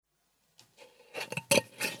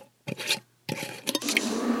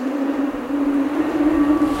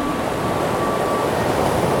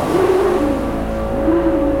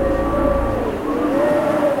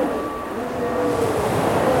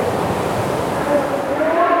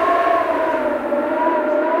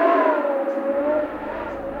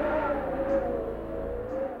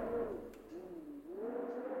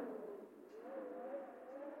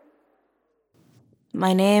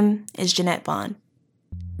My name is Jeanette Bond.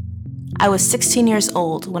 I was 16 years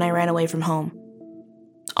old when I ran away from home.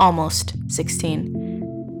 Almost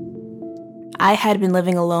 16. I had been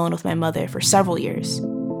living alone with my mother for several years.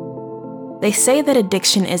 They say that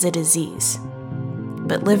addiction is a disease,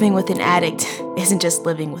 but living with an addict isn't just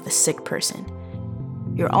living with a sick person.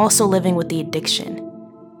 You're also living with the addiction.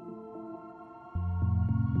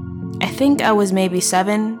 I think I was maybe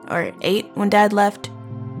 7 or 8 when Dad left.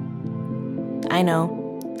 I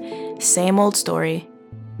know, same old story.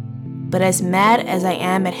 But as mad as I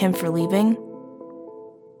am at him for leaving,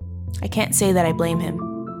 I can't say that I blame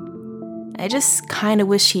him. I just kind of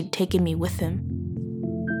wish he'd taken me with him.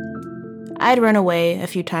 I'd run away a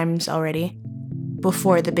few times already,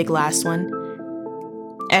 before the big last one.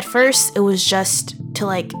 At first, it was just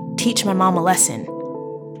to teach my mom a lesson.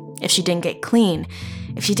 If she didn't get clean,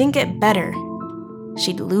 if she didn't get better,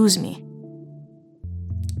 she'd lose me.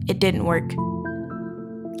 It didn't work.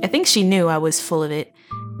 I think she knew I was full of it.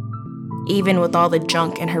 Even with all the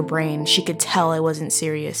junk in her brain, she could tell I wasn't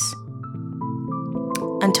serious.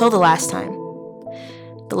 Until the last time.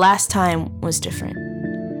 The last time was different.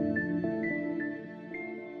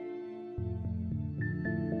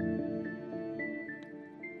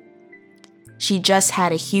 She just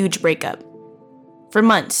had a huge breakup. For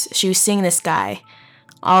months, she was seeing this guy,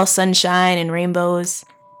 all sunshine and rainbows.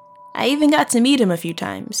 I even got to meet him a few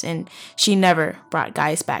times, and she never brought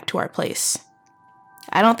guys back to our place.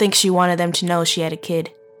 I don't think she wanted them to know she had a kid.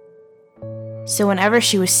 So whenever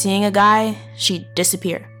she was seeing a guy, she'd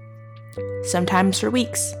disappear, sometimes for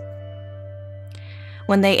weeks.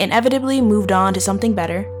 When they inevitably moved on to something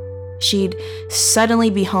better, she'd suddenly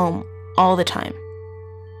be home all the time.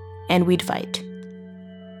 And we'd fight.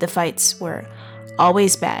 The fights were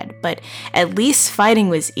always bad, but at least fighting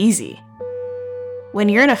was easy. When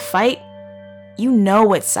you're in a fight, you know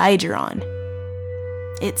what side you're on.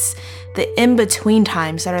 It's the in-between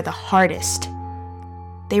times that are the hardest.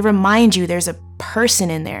 They remind you there's a person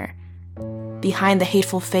in there, behind the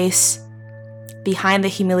hateful face, behind the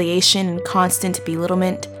humiliation and constant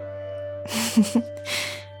belittlement.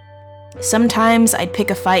 Sometimes I'd pick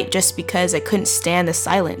a fight just because I couldn't stand the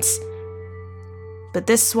silence. But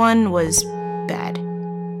this one was bad.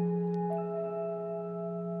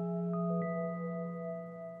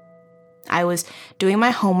 I was doing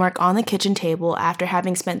my homework on the kitchen table after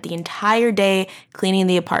having spent the entire day cleaning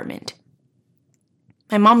the apartment.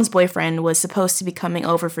 My mom's boyfriend was supposed to be coming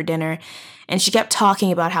over for dinner, and she kept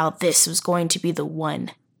talking about how this was going to be the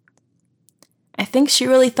one. I think she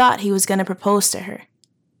really thought he was going to propose to her.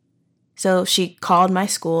 So she called my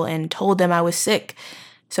school and told them I was sick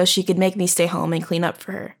so she could make me stay home and clean up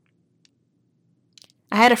for her.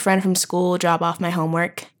 I had a friend from school drop off my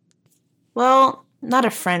homework. Well, not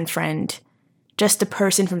a friend, just a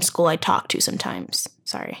person from school I talk to sometimes.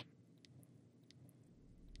 Sorry.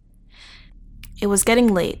 It was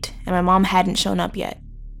getting late and my mom hadn't shown up yet.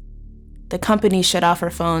 The company shut off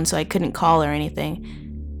her phone so I couldn't call or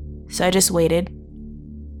anything. So I just waited.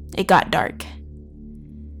 It got dark.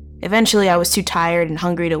 Eventually, I was too tired and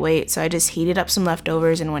hungry to wait, so I just heated up some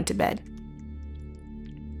leftovers and went to bed.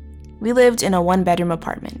 We lived in a 1-bedroom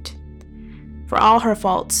apartment. For all her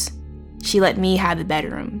faults, she let me have the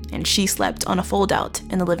bedroom, and she slept on a fold-out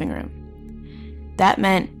in the living room. That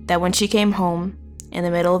meant that when she came home, in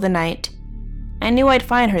the middle of the night, I knew I'd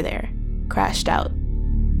find her there, crashed out.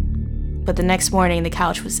 But the next morning, the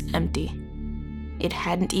couch was empty. It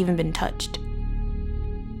hadn't even been touched.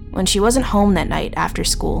 When she wasn't home that night after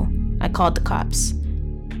school, I called the cops.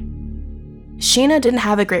 Sheena didn't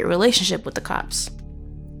have a great relationship with the cops.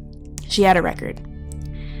 She had a record.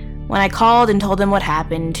 When I called and told them what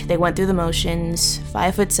happened, they went through the motions.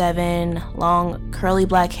 5'7", long, curly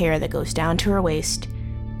black hair that goes down to her waist.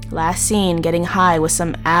 Last seen getting high with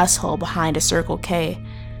some asshole behind a Circle K.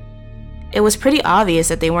 It was pretty obvious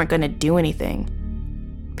that they weren't going to do anything.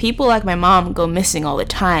 People like my mom go missing all the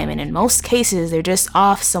time, and in most cases, they're just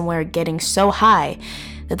off somewhere getting so high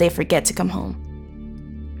that they forget to come home.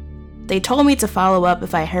 They told me to follow up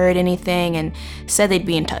if I heard anything and said they'd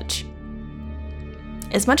be in touch.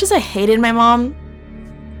 As much as I hated my mom,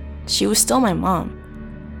 she was still my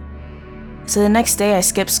mom. So the next day, I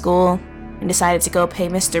skipped school and decided to go pay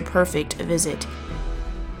Mr. Perfect a visit.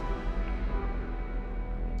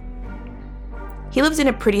 He lived in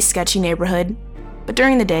a pretty sketchy neighborhood, but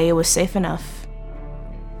during the day, it was safe enough.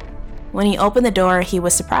 When he opened the door, he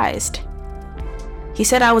was surprised. He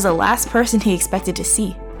said I was the last person he expected to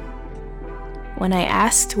see. When I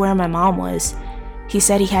asked where my mom was, he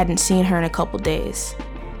said he hadn't seen her in a couple days.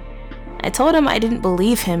 I told him I didn't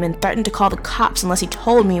believe him and threatened to call the cops unless he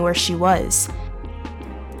told me where she was.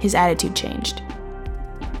 His attitude changed.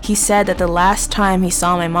 He said that the last time he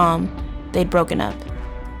saw my mom, they'd broken up.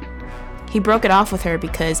 He broke it off with her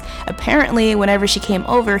because apparently whenever she came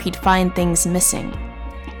over, he'd find things missing.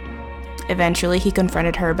 Eventually, he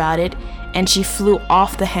confronted her about it, and she flew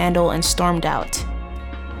off the handle and stormed out.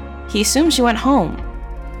 He assumed she went home.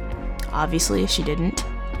 Obviously, she didn't.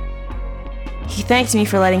 He thanked me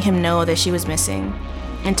for letting him know that she was missing,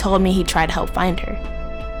 and told me he'd try to help find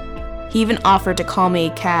her. He even offered to call me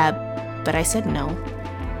a cab, but I said no.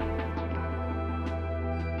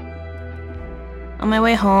 On my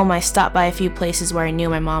way home, I stopped by a few places where I knew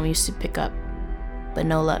my mom used to pick up, but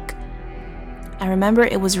no luck. I remember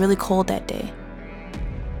it was really cold that day.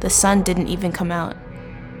 The sun didn't even come out.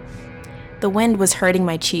 The wind was hurting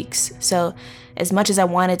my cheeks, so as much as I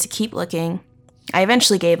wanted to keep looking, I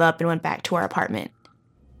eventually gave up and went back to our apartment.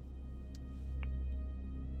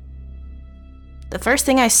 The first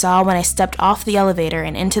thing I saw when I stepped off the elevator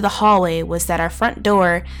and into the hallway was that our front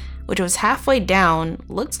door, which was halfway down,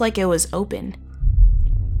 looked like it was open.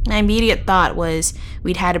 My immediate thought was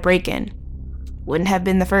we'd had a break-in. Wouldn't have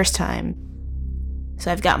been the first time.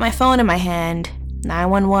 So I've got my phone in my hand,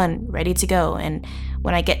 911, ready to go, and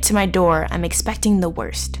when I get to my door, I'm expecting the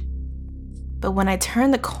worst. But when I turn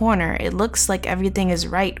the corner, it looks like everything is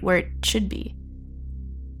right where it should be.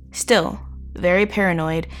 Still, very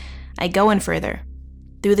paranoid, I go in further,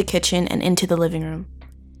 through the kitchen and into the living room.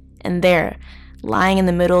 And there, lying in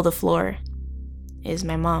the middle of the floor, is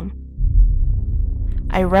my mom.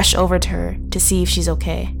 I rush over to her to see if she's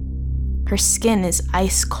okay. Her skin is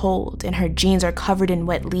ice cold and her jeans are covered in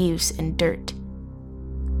wet leaves and dirt.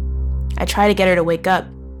 I try to get her to wake up,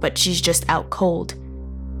 but she's just out cold.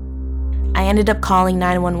 I ended up calling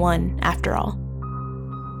 911 after all.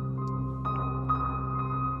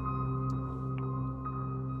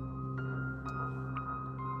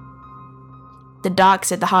 The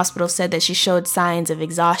docs at the hospital said that she showed signs of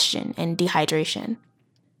exhaustion and dehydration.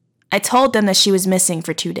 I told them that she was missing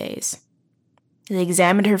for 2 days. They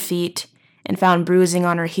examined her feet and found bruising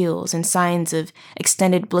on her heels and signs of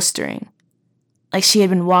extended blistering, like she had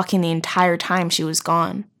been walking the entire time she was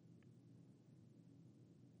gone.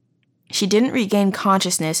 She didn't regain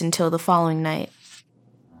consciousness until the following night.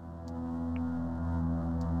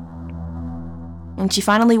 When she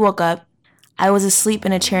finally woke up, I was asleep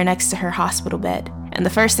in a chair next to her hospital bed, and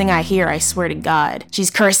the first thing I hear, I swear to God,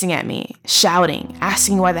 she's cursing at me, shouting,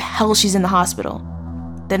 asking why the hell she's in the hospital.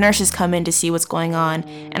 The nurses come in to see what's going on,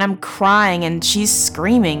 and I'm crying and she's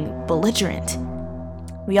screaming, belligerent.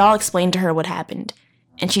 We all explain to her what happened,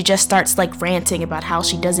 and she just starts ranting about how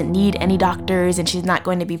she doesn't need any doctors and she's not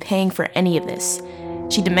going to be paying for any of this.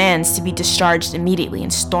 She demands to be discharged immediately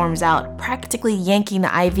and storms out, practically yanking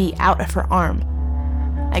the IV out of her arm.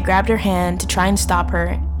 I grabbed her hand to try and stop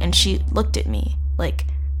her, and she looked at me,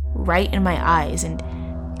 right in my eyes, and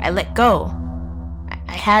I let go.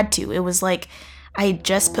 I had to. It was like I had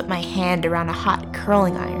just put my hand around a hot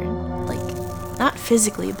curling iron. Not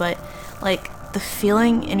physically, but the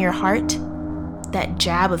feeling in your heart, that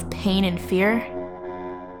jab of pain and fear,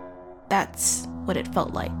 that's what it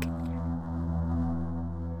felt like.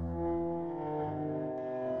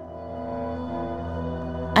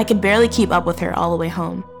 I could barely keep up with her all the way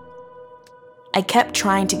home. I kept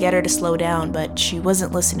trying to get her to slow down, but she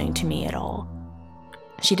wasn't listening to me at all.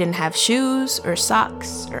 She didn't have shoes or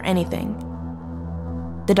socks or anything.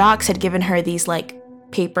 The docs had given her these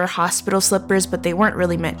paper hospital slippers, but they weren't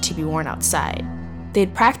really meant to be worn outside.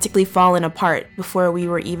 They'd practically fallen apart before we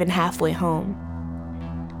were even halfway home.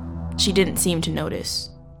 She didn't seem to notice.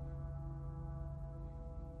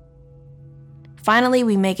 Finally,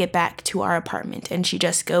 we make it back to our apartment, and she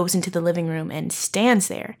just goes into the living room and stands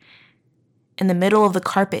there, in the middle of the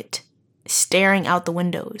carpet, staring out the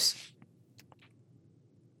windows.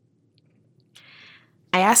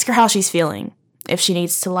 I ask her how she's feeling, if she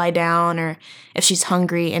needs to lie down or if she's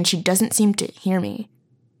hungry, and she doesn't seem to hear me.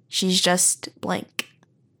 She's just blank.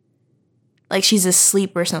 Like she's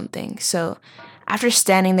asleep or something. So after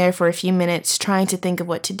standing there for a few minutes trying to think of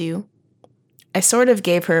what to do, I sort of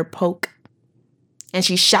gave her a poke. And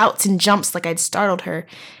she shouts and jumps like I'd startled her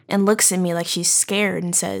and looks at me like she's scared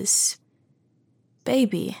and says,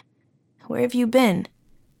 "Baby, where have you been?"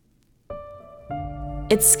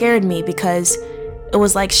 It scared me because it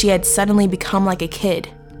was like she had suddenly become like a kid,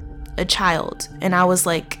 a child. And I was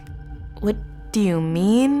like, "What do you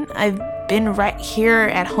mean? I've been right here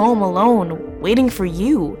at home alone, waiting for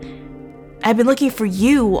you. I've been looking for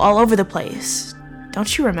you all over the place.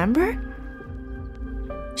 Don't you remember?"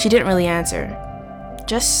 She didn't really answer.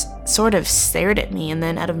 Just sort of stared at me, and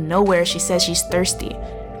then out of nowhere she says she's thirsty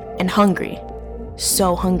and hungry.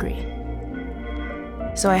 So hungry.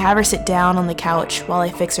 So I have her sit down on the couch while I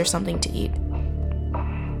fix her something to eat.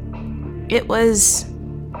 It was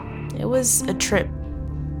a trip.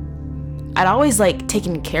 I'd always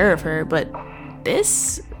taken care of her, but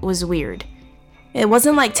this was weird. It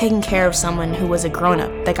wasn't like taking care of someone who was a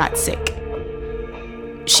grown-up that got sick.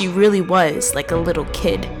 She really was like a little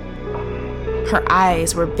kid. Her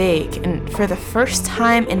eyes were big, and for the first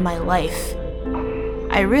time in my life,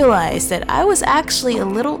 I realized that I was actually a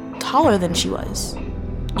little taller than she was.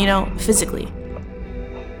 Physically.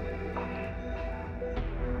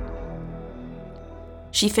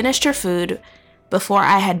 She finished her food before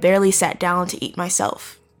I had barely sat down to eat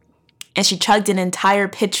myself, and she chugged an entire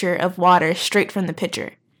pitcher of water straight from the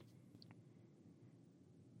pitcher.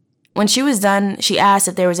 When she was done, she asked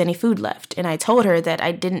if there was any food left, and I told her that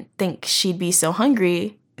I didn't think she'd be so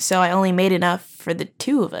hungry, so I only made enough for the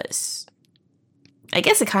two of us. I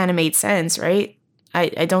guess it kind of made sense, right? I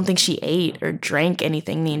don't think she ate or drank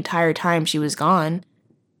anything the entire time she was gone.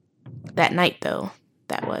 That night, though,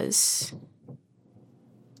 that was.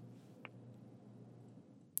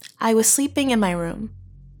 I was sleeping in my room,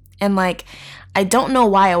 and I don't know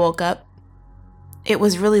why I woke up. It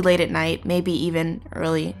was really late at night, maybe even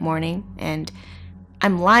early morning, and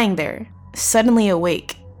I'm lying there, suddenly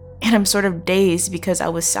awake, and I'm sort of dazed because I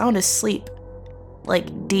was sound asleep,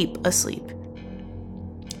 deep asleep.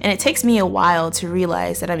 And it takes me a while to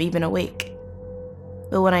realize that I'm even awake.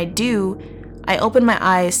 But when I do, I open my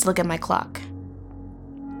eyes to look at my clock.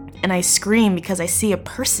 And I scream because I see a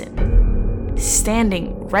person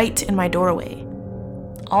standing right in my doorway.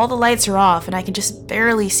 All the lights are off and I can just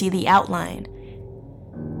barely see the outline.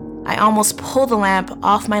 I almost pull the lamp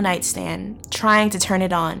off my nightstand, trying to turn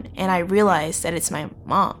it on, and I realize that it's my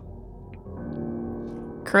mom.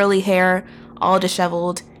 Curly hair, all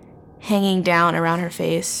disheveled, hanging down around her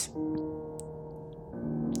face.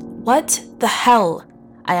 What the hell?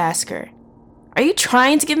 I ask her. Are you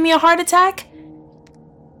trying to give me a heart attack?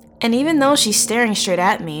 And even though she's staring straight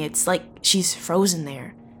at me, it's like she's frozen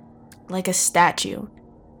there, like a statue.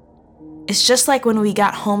 It's just like when we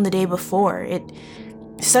got home the day before. It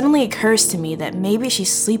suddenly occurs to me that maybe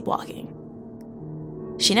she's sleepwalking.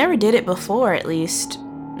 She never did it before, at least,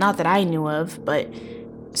 not that I knew of, but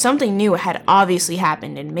something new had obviously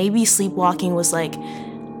happened, and maybe sleepwalking was like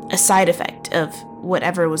a side effect of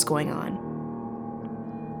whatever was going on.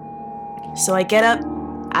 So I get up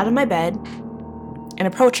out of my bed and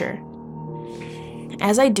approach her.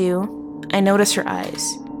 As I do, I notice her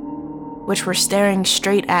eyes, which were staring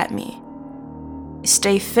straight at me,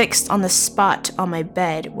 stay fixed on the spot on my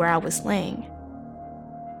bed where I was laying.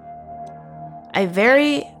 I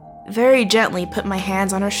very gently put my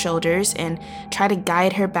hands on her shoulders and try to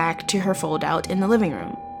guide her back to her fold-out in the living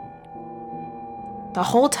room. The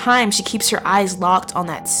whole time she keeps her eyes locked on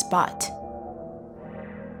that spot,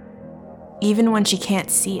 even when she can't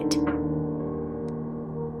see it.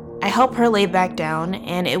 I help her lay back down,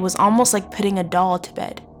 and it was almost like putting a doll to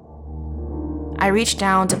bed. I reach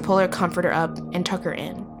down to pull her comforter up and tuck her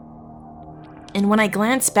in. And when I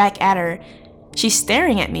glance back at her, she's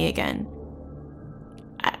staring at me again.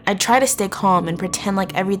 I try to stay calm and pretend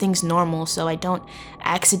like everything's normal so I don't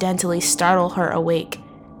accidentally startle her awake,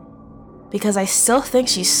 because I still think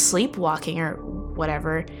she's sleepwalking or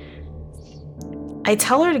whatever. I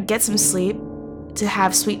tell her to get some sleep, to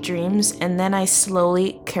have sweet dreams, and then I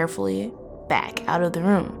slowly, carefully back out of the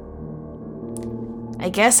room. I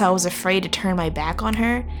guess I was afraid to turn my back on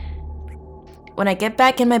her. When I get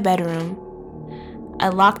back in my bedroom, I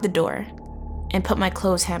lock the door and put my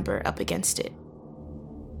clothes hamper up against it.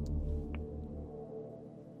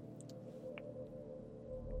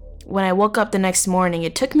 When I woke up the next morning,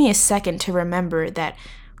 it took me a second to remember that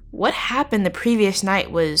what happened the previous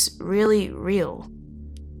night was really real.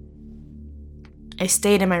 I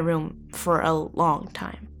stayed in my room for a long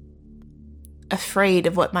time, afraid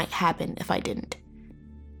of what might happen if I didn't.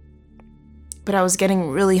 But I was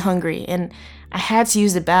getting really hungry, and I had to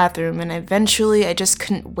use the bathroom, and eventually I just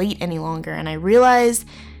couldn't wait any longer, and I realized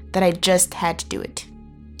that I just had to do it.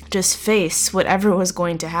 Just face whatever was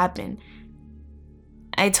going to happen.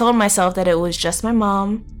 I told myself that it was just my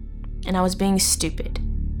mom, and I was being stupid.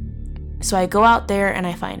 So I go out there and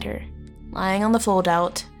I find her, lying on the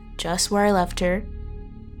fold-out, just where I left her.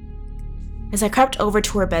 As I crept over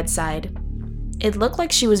to her bedside, it looked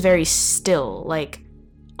like she was very still, like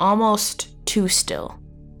almost too still.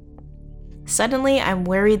 Suddenly, I'm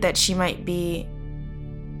worried that she might be,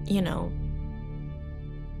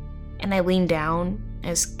 and I lean down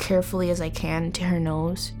as carefully as I can to her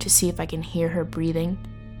nose to see if I can hear her breathing.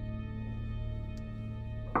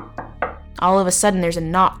 All of a sudden, there's a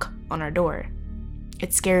knock on our door.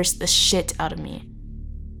 It scares the shit out of me.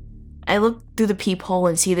 I look through the peephole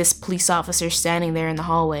and see this police officer standing there in the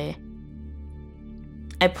hallway.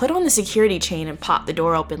 I put on the security chain and pop the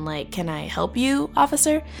door open like, "Can I help you,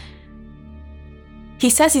 officer?" He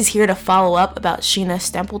says he's here to follow up about Sheena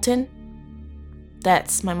Stempleton.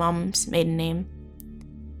 That's my mom's maiden name.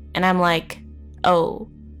 And I'm like, "Oh,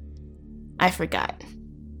 I forgot.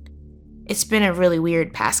 It's been a really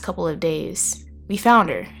weird past couple of days. We found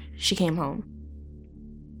her. She came home."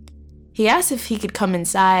 He asked if he could come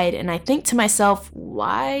inside, and I think to myself,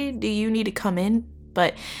 why do you need to come in?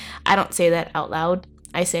 But I don't say that out loud.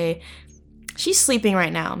 I say, "She's sleeping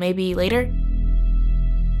right now, maybe later."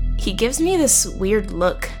 He gives me this weird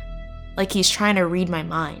look, like he's trying to read my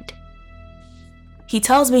mind. He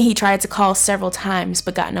tells me he tried to call several times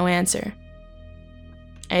but got no answer.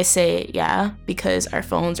 I say, "Yeah, because our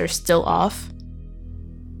phones are still off."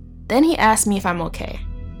 Then he asks me if I'm okay.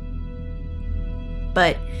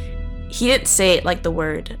 But he didn't say it like the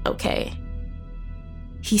word okay.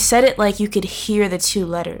 He said it like you could hear the two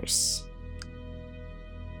letters.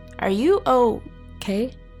 "Are you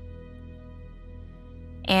okay?"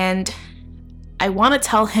 And I want to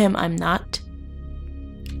tell him I'm not.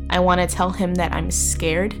 I want to tell him that I'm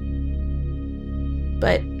scared.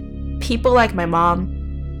 But people like my mom,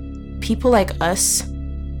 people like us,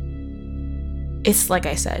 it's like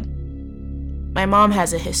I said, my mom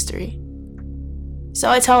has a history. So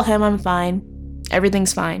I tell him I'm fine.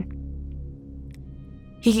 Everything's fine.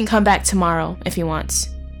 He can come back tomorrow if he wants.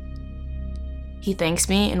 He thanks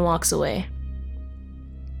me and walks away.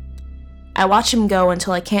 I watch him go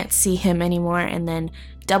until I can't see him anymore and then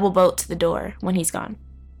double boat to the door when he's gone.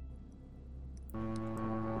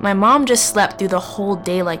 My mom just slept through the whole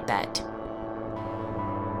day like that.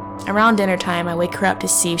 Around dinner time, I wake her up to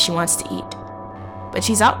see if she wants to eat. But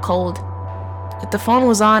she's out cold. If the phone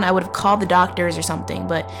was on, I would have called the doctors or something,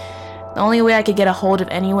 but the only way I could get a hold of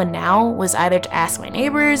anyone now was either to ask my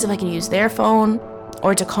neighbors if I could use their phone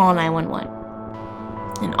or to call 911.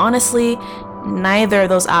 And honestly, neither of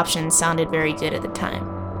those options sounded very good at the time.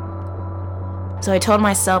 So I told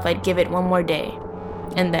myself I'd give it one more day,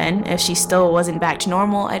 and then, if she still wasn't back to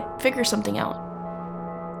normal, I'd figure something out.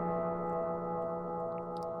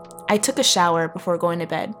 I took a shower before going to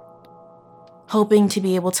bed, hoping to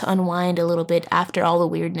be able to unwind a little bit after all the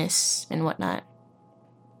weirdness and whatnot.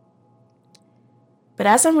 But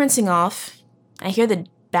as I'm rinsing off, I hear the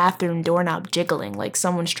bathroom doorknob jiggling like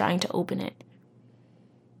someone's trying to open it.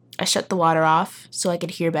 I shut the water off so I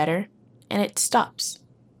could hear better, and it stops.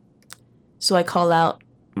 So I call out,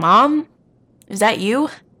 "Mom, is that you?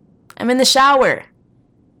 I'm in the shower,"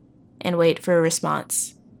 and wait for a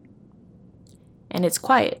response. And it's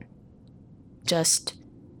quiet. Just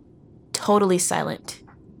totally silent.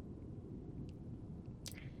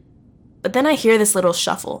 But then I hear this little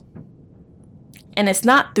shuffle. And it's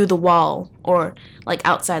not through the wall or like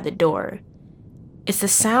outside the door. It's the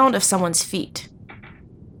sound of someone's feet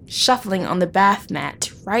shuffling on the bath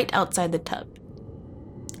mat right outside the tub.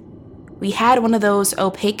 We had one of those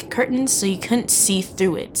opaque curtains so you couldn't see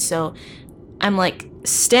through it, so I'm like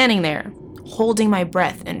standing there holding my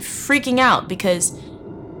breath and freaking out because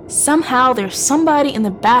somehow there's somebody in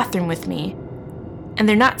the bathroom with me and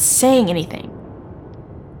they're not saying anything.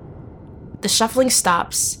 The shuffling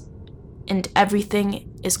stops and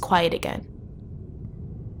everything is quiet again.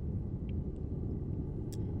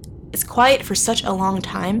 It's quiet for such a long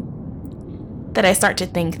time that I start to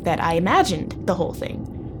think that I imagined the whole thing.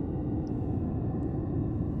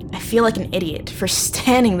 I feel like an idiot for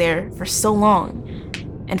standing there for so long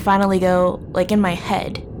and finally go, like in my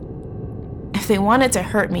head, if they wanted to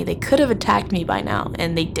hurt me, they could have attacked me by now,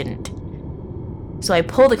 and they didn't. So I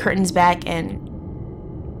pull the curtains back and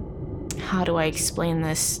how do I explain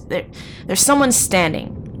this? There's someone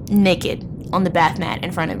standing naked on the bath mat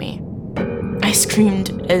in front of me. I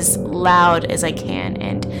screamed as loud as I can,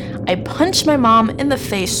 and I punched my mom in the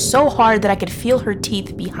face so hard that I could feel her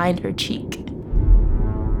teeth behind her cheek.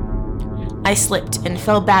 I slipped and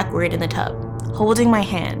fell backward in the tub, holding my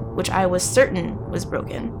hand, which I was certain was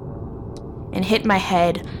broken, and hit my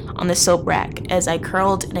head on the soap rack as I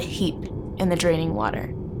curled in a heap in the draining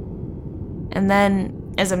water. And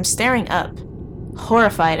then, as I'm staring up,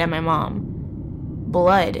 horrified at my mom,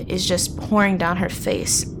 blood is just pouring down her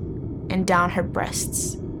face and down her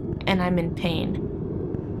breasts, and I'm in pain.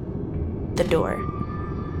 The door.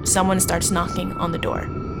 Someone starts knocking on the door.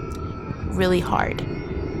 Really hard.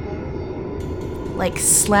 Like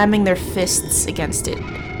slamming their fists against it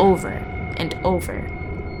over and over.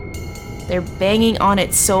 They're banging on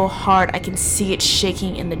it so hard I can see it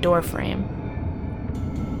shaking in the door frame.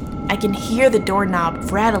 I can hear the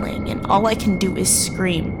doorknob rattling, and all I can do is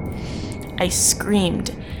scream. I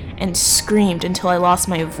screamed, and screamed until I lost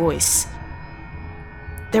my voice.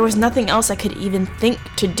 There was nothing else I could even think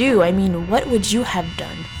to do. I mean, what would you have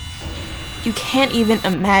done? You can't even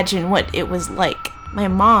imagine what it was like. My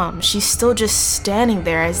mom, she's still just standing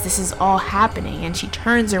there as this is all happening, and she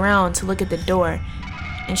turns around to look at the door,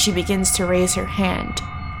 and she begins to raise her hand,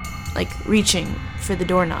 like reaching for the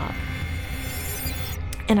doorknob.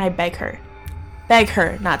 And I beg her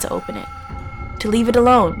not to open it, to leave it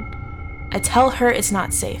alone. I tell her it's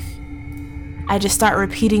not safe. I just start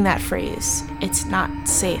repeating that phrase. It's not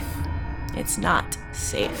safe. It's not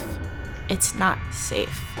safe. It's not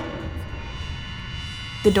safe.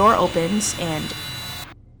 The door opens and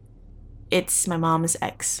it's my mom's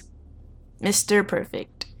ex, Mr.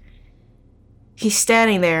 Perfect. He's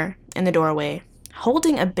standing there in the doorway,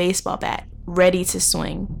 holding a baseball bat, ready to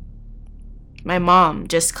swing. My mom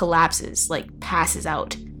just collapses, like passes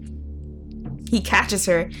out. He catches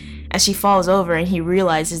her as she falls over and he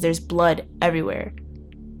realizes there's blood everywhere.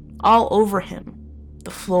 All over him,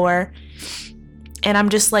 the floor. And I'm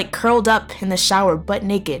just like curled up in the shower, butt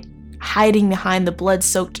naked, hiding behind the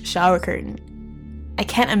blood-soaked shower curtain. I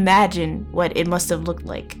can't imagine what it must have looked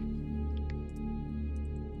like.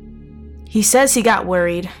 He says he got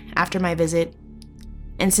worried after my visit,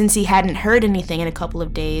 and since he hadn't heard anything in a couple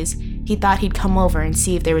of days, he thought he'd come over and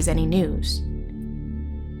see if there was any news.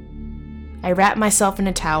 I wrap myself in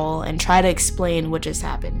a towel and try to explain what just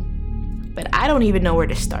happened, but I don't even know where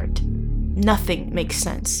to start. Nothing makes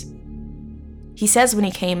sense. He says when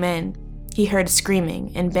he came in, he heard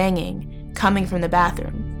screaming and banging coming from the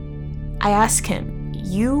bathroom. I ask him,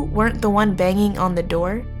 "You weren't the one banging on the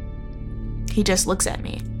door?" He just looks at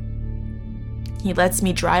me. He lets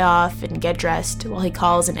me dry off and get dressed while he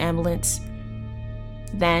calls an ambulance.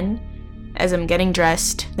 Then, as I'm getting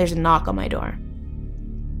dressed, there's a knock on my door.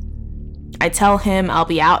 I tell him I'll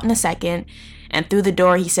be out in a second, and through the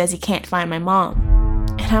door he says he can't find my mom.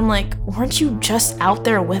 And I'm like, weren't you just out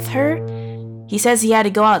there with her? He says he had to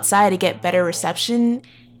go outside to get better reception,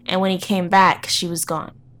 and when he came back, she was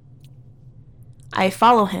gone. I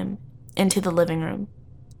follow him into the living room,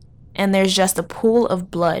 and there's just a pool of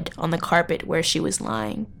blood on the carpet where she was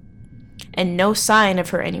lying, and no sign of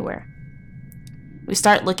her anywhere. We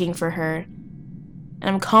start looking for her, and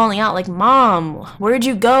I'm calling out like, "Mom, where'd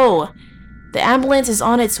you go? The ambulance is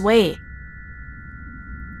on its way."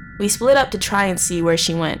 We split up to try and see where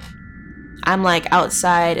she went. I'm like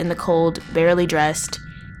outside in the cold, barely dressed,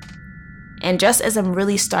 and just as I'm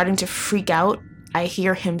really starting to freak out, I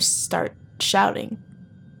hear him start shouting.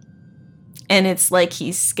 And it's like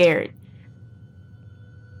he's scared.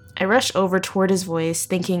 I rush over toward his voice,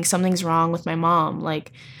 thinking something's wrong with my mom,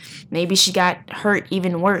 like maybe she got hurt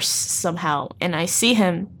even worse somehow. And I see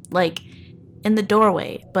him, like, in the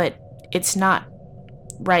doorway, but it's not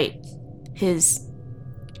right. His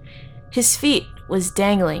feet was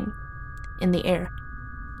dangling in the air.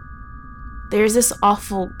 There's this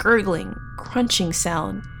awful gurgling, crunching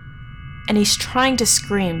sound, and he's trying to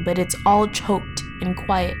scream, but it's all choked and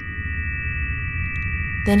quiet.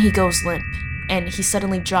 Then he goes limp, and he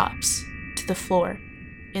suddenly drops to the floor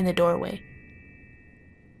in the doorway.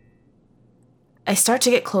 I start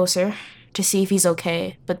to get closer to see if he's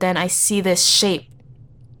okay, but then I see this shape,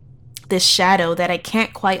 this shadow that I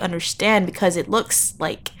can't quite understand because it looks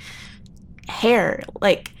like hair,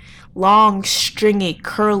 like long, stringy,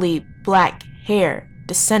 curly, black hair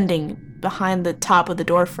descending behind the top of the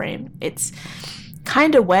door frame. It's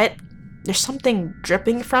kind of wet. There's something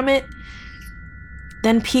dripping from it.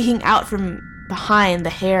 Then peeking out from behind the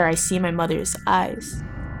hair, I see my mother's eyes,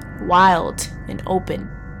 wild and open,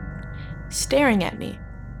 staring at me.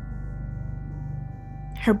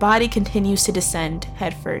 Her body continues to descend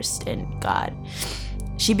headfirst, and God,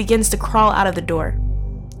 she begins to crawl out of the door,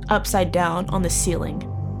 upside down on the ceiling,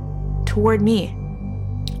 toward me.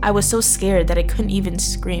 I was so scared that I couldn't even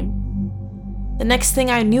scream. The next thing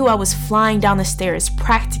I knew, I was flying down the stairs,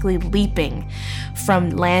 practically leaping from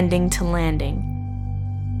landing to landing.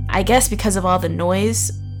 I guess because of all the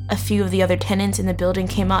noise, a few of the other tenants in the building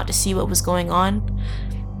came out to see what was going on.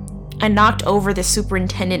 I knocked over the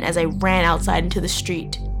superintendent as I ran outside into the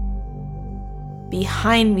street.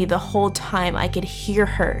 Behind me the whole time, I could hear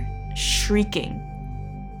her shrieking,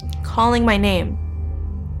 calling my name.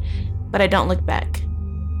 But I don't look back.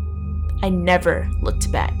 I never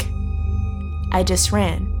looked back. I just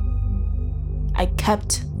ran. I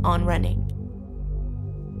kept on running.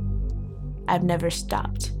 I've never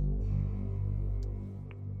stopped.